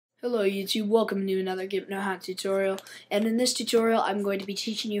Hello YouTube, welcome to another Gimp Know How tutorial, and in this tutorial I'm going to be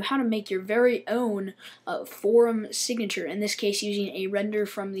teaching you how to make your very own forum signature, in this case using a render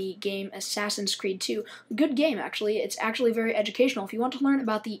from the game Assassin's Creed 2. Good game actually, it's actually very educational. If you want to learn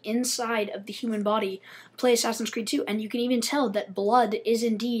about the inside of the human body, play Assassin's Creed 2, and you can even tell that blood is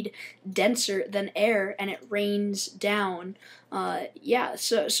indeed denser than air and it rains down. Yeah,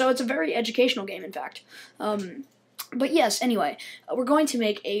 so it's a very educational game in fact. But yes, anyway, we're going to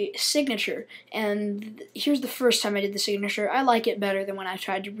make a signature, and here's the first time I did the signature. I like it better than when I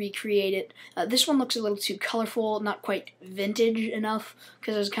tried to recreate it. This one looks a little too colorful, not quite vintage enough,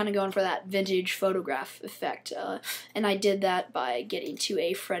 because I was kind of going for that vintage photograph effect. And I did that by getting to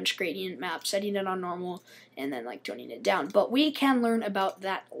a French gradient map, setting it on normal, and then toning it down. But we can learn about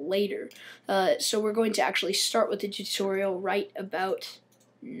that later. So we're going to actually start with the tutorial right about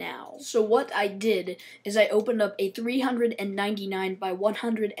now. So what I did is I opened up a 399 by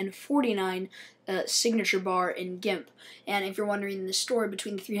 149 signature bar in Gimp. And if you're wondering the story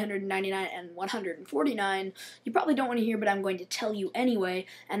between 399 and 149, you probably don't want to hear, but I'm going to tell you anyway,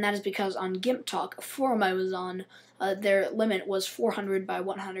 and that is because on Gimp Talk, a forum I was on, their limit was 400 by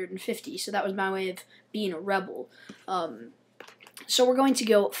 150, so that was my way of being a rebel. So we're going to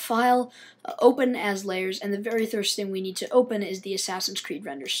go File, Open as Layers, and the very first thing we need to open is the Assassin's Creed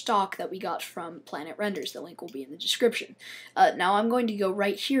render stock that we got from Planet Renders. The link will be in the description. Now I'm going to go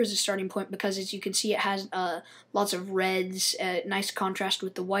right here as a starting point because, as you can see, it has lots of reds, nice contrast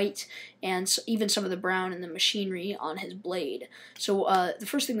with the white, and even some of the brown and the machinery on his blade. So the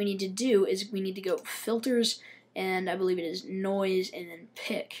first thing we need to do is we need to go Filters, and I believe it is Noise, and then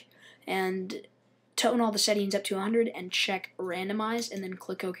Pick. And tone all the settings up to 100 and check Randomize, and then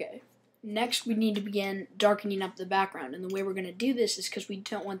click OK. Next, we need to begin darkening up the background, and the way we're going to do this is because we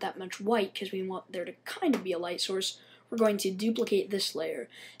don't want that much white, because we want there to kind of be a light source. We're going to duplicate this layer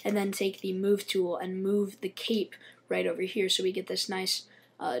and then take the Move tool and move the cape right over here so we get this nice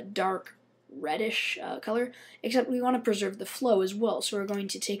dark reddish color, except we want to preserve the flow as well. So we're going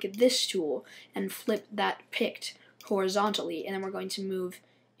to take this tool and flip that picked horizontally, and then we're going to move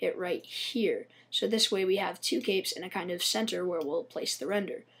it right here. So this way we have two capes in a kind of center where we'll place the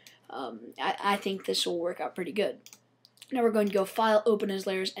render. I think this will work out pretty good. Now we're going to go File, Open as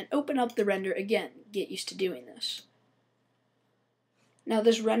Layers, and open up the render again. Get used to doing this. Now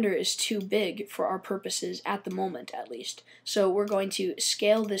this render is too big for our purposes at the moment, at least. So we're going to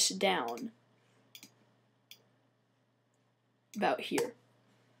scale this down about here.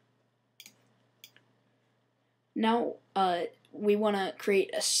 Now we want to create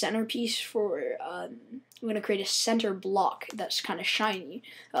a centerpiece for, we're going to create a center block that's kind of shiny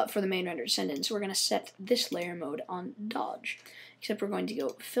for the main render to send in. So we're going to set this layer mode on dodge. Except we're going to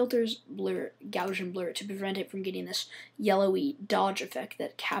go Filters, Blur, Gaussian Blur to prevent it from getting this yellowy dodge effect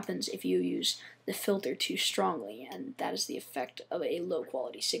that happens if you use the filter too strongly, and that is the effect of a low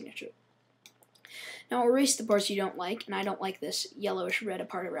quality signature. Now erase the parts you don't like, and I don't like this yellowish red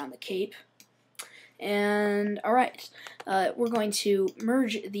part around the cape. And alright, we're going to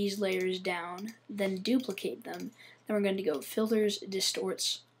merge these layers down, then duplicate them. Then we're going to go Filters,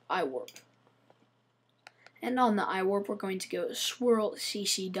 Distorts, Eye Warp. And on the Eye Warp, we're going to go Swirl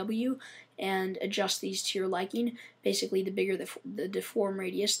CCW and adjust these to your liking. Basically, the bigger the deform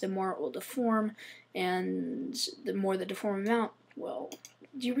radius, the more it will deform, and the more the deform amount, well,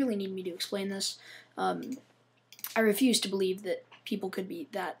 do you really need me to explain this? I refuse to believe that people could be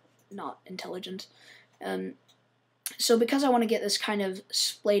that not intelligent. So because I want to get this kind of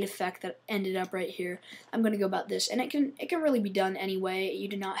splayed effect that ended up right here, I'm going to go about this, and it can really be done anyway. You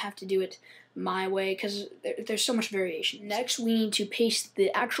do not have to do it my way because there's so much variation. Next, we need to paste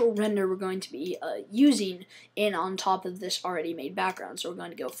the actual render we're going to be using in on top of this already made background. So we're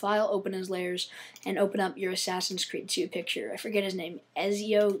going to go File, Open as Layers, and open up your Assassin's Creed 2 picture. I forget his name,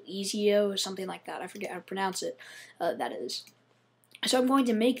 Ezio, something like that. I forget how to pronounce it. That is. So I'm going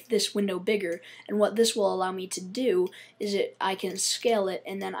to make this window bigger, and what this will allow me to do is I can scale it,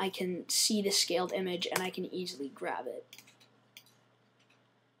 and then I can see the scaled image, and I can easily grab it.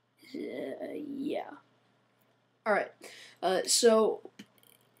 Yeah. Alright, so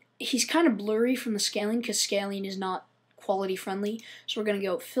he's kind of blurry from the scaling, because scaling is not quality friendly, so we're going to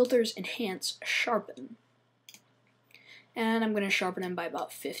go Filters, Enhance, Sharpen. and I'm going to sharpen him by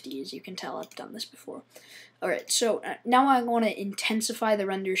about 50. As you can tell, I've done this before. Alright, so now I want to intensify the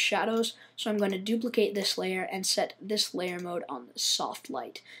render's shadows, so I'm going to duplicate this layer and set this layer mode on soft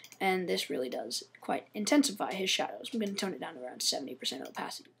light, and this really does quite intensify his shadows. I'm going to tone it down to around 70%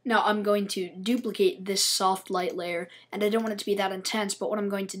 opacity. Now I'm going to duplicate this soft light layer, and I don't want it to be that intense, but what I'm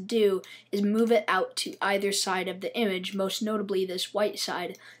going to do is move it out to either side of the image, most notably this white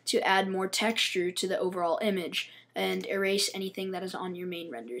side, to add more texture to the overall image and erase anything that is on your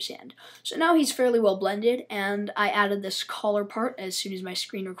main render's hand. So now he's fairly well blended, and I added this collar part as soon as my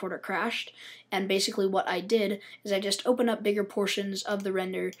screen recorder crashed, and basically what I did is I just opened up bigger portions of the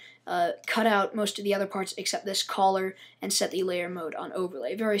render, cut out most of the other parts except this collar, and set the layer mode on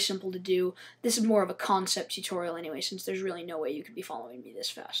overlay. Very simple to do. This is more of a concept tutorial anyway, since there's really no way you could be following me this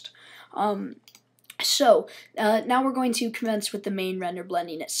fast. Now we're going to commence with the main render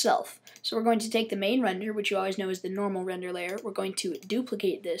blending itself. So we're going to take the main render, which you always know is the normal render layer, we're going to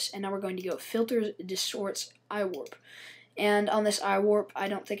duplicate this, and now we're going to go Filters, Distorts, Eye Warp. And on this eye warp, I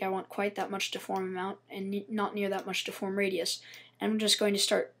don't think I want quite that much deform amount, and not near that much deform radius. And I'm just going to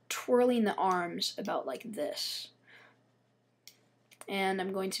start twirling the arms about like this. And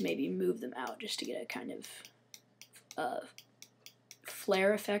I'm going to maybe move them out just to get a kind of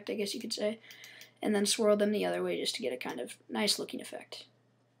flare effect, I guess you could say. And then swirl them the other way just to get a kind of nice looking effect.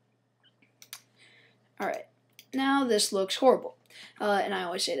 Alright, now this looks horrible. And I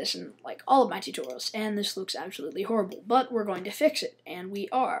always say this in like all of my tutorials, and this looks absolutely horrible, but we're going to fix it, and we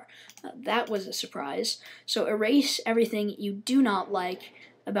are. That was a surprise. So erase everything you do not like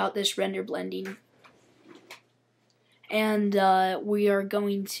about this render blending, and we are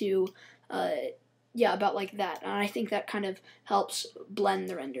going to about like that, and I think that kind of helps blend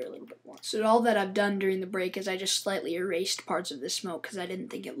the render a little bit more. So all that I've done during the break is I just slightly erased parts of the smoke because I didn't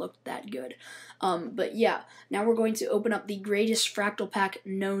think it looked that good. But yeah, now we're going to open up the greatest fractal pack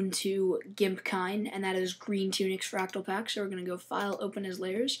known to Gimp kind, and that is Green Tunic's Fractal Pack. So we're going to go File, Open as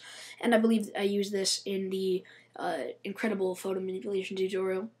Layers, and I believe I used this in the incredible photo manipulation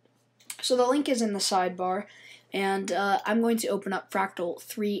tutorial. So the link is in the sidebar. And I'm going to open up Fractal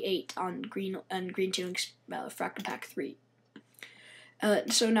 3.8 on Green Tunic's Fractal Pack 3.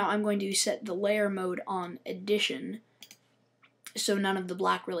 So now I'm going to set the layer mode on Addition, so none of the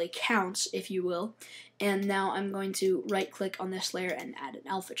black really counts, if you will. And now I'm going to right-click on this layer and add an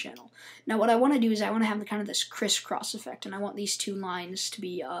alpha channel. Now what I want to do is I want to have the kind of this crisscross effect, and I want these two lines to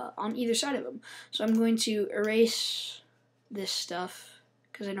be on either side of them. So I'm going to erase this stuff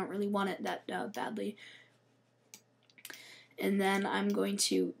because I don't really want it that badly. And then I'm going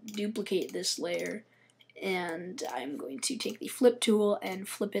to duplicate this layer, and I'm going to take the flip tool and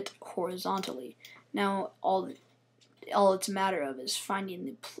flip it horizontally. Now all it's a matter of is finding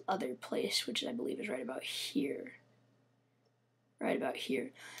the other place, which I believe is right about here. Right about here.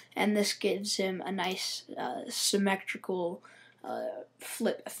 And this gives him a nice symmetrical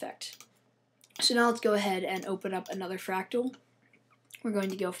flip effect. So now let's go ahead and open up another fractal. We're going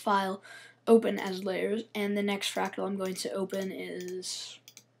to go File, Open as Layers, and the next fractal I'm going to open is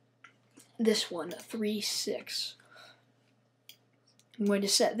this one, 3.6. I'm going to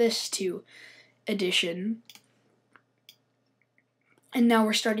set this to Addition, and now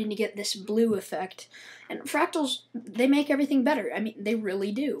we're starting to get this blue effect. And fractals, they make everything better. I mean, they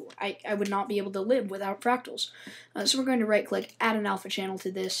really do. I would not be able to live without fractals. So we're going to right-click, add an alpha channel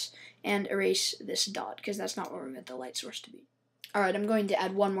to this, and erase this dot, because that's not where we want the light source to be. Alright, I'm going to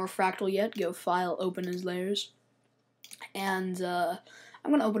add one more fractal yet. Go File, Open as Layers. And I'm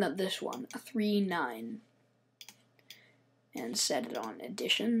going to open up this one, a 3.9. And set it on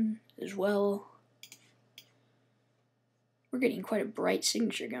Addition as well. We're getting quite a bright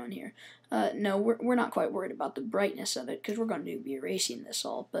signature going here. No, we're not quite worried about the brightness of it, because we're going to be erasing this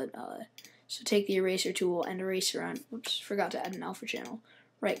all. But so take the eraser tool and erase around. Whoops, forgot to add an alpha channel.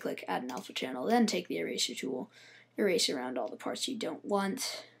 Right-click, add an alpha channel. Then take the eraser tool. Erase around all the parts you don't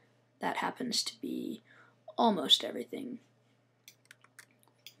want. That happens to be almost everything.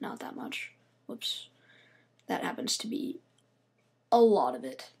 Not that much. Whoops. That happens to be a lot of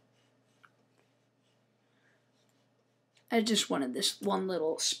it. I just wanted this one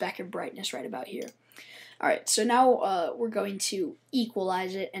little speck of brightness right about here. Alright, so now we're going to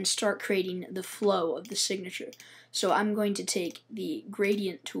equalize it and start creating the flow of the signature. So I'm going to take the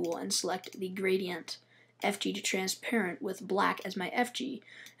gradient tool and select the gradient FG to transparent with black as my FG,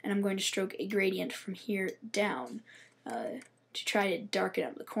 and I'm going to stroke a gradient from here down to try to darken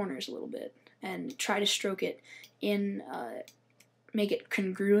up the corners a little bit, and try to stroke it in, make it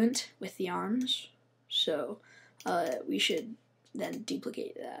congruent with the arms. So we should then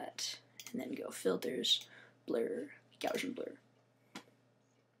duplicate that, and then go Filters, Blur, Gaussian blur.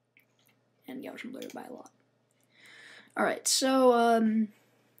 And Gaussian blur by a lot. Alright, so,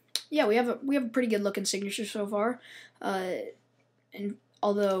 yeah, we have a pretty good looking signature so far. And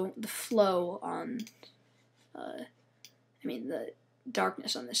although the flow on, the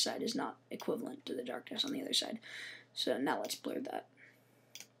darkness on this side is not equivalent to the darkness on the other side. So now let's blur that.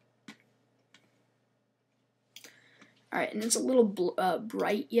 Alright, and it's a little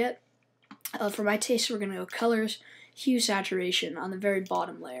bright yet. For my taste, we're going to go colors, hue, saturation on the very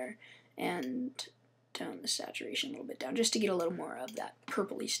bottom layer, and tone the saturation a little bit down, just to get a little more of that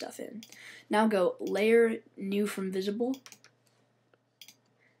purpley stuff in. Now go layer, new from visible,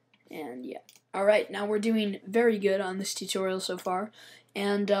 and yeah. Alright, now we're doing very good on this tutorial so far,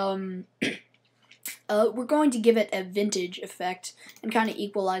 and we're going to give it a vintage effect and kind of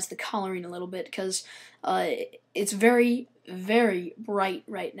equalize the coloring a little bit, because it's very, very bright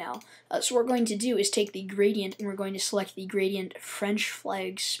right now. So what we're going to do is take the gradient, and we're going to select the gradient French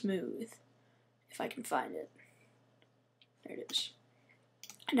flag smooth, if I can find it. There it is.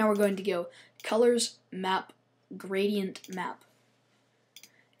 Now we're going to go colors, map, gradient map,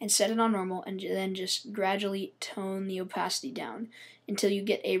 and set it on normal, and then just gradually tone the opacity down until you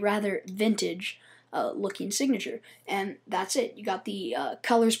get a rather vintage looking signature. And that's it. You got the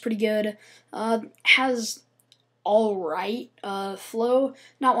colors pretty good. Has alright flow.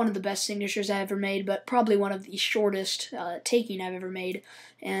 Not one of the best signatures I ever made, but probably one of the shortest taking I've ever made.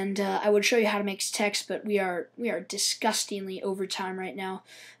 And I would show you how to make text, but we are disgustingly over time right now.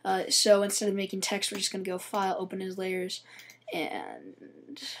 So instead of making text, we're just going to go File, Open as Layers, and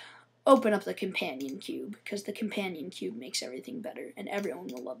open up the companion cube, because the companion cube makes everything better, and everyone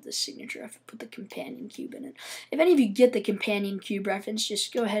will love this signature if I put the companion cube in it. If any of you get the companion cube reference,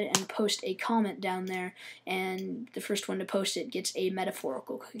 just go ahead and post a comment down there, and the first one to post it gets a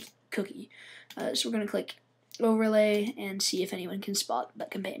metaphorical cookie. So we're going to click overlay and see if anyone can spot the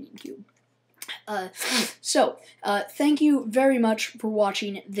companion cube. Thank you very much for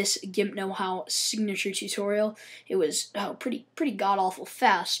watching this Gimp Know-How signature tutorial. It was pretty god-awful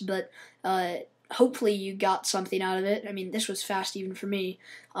fast, but hopefully you got something out of it. I mean, this was fast even for me.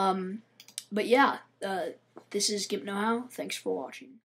 But yeah, this is Gimp Know-How. Thanks for watching.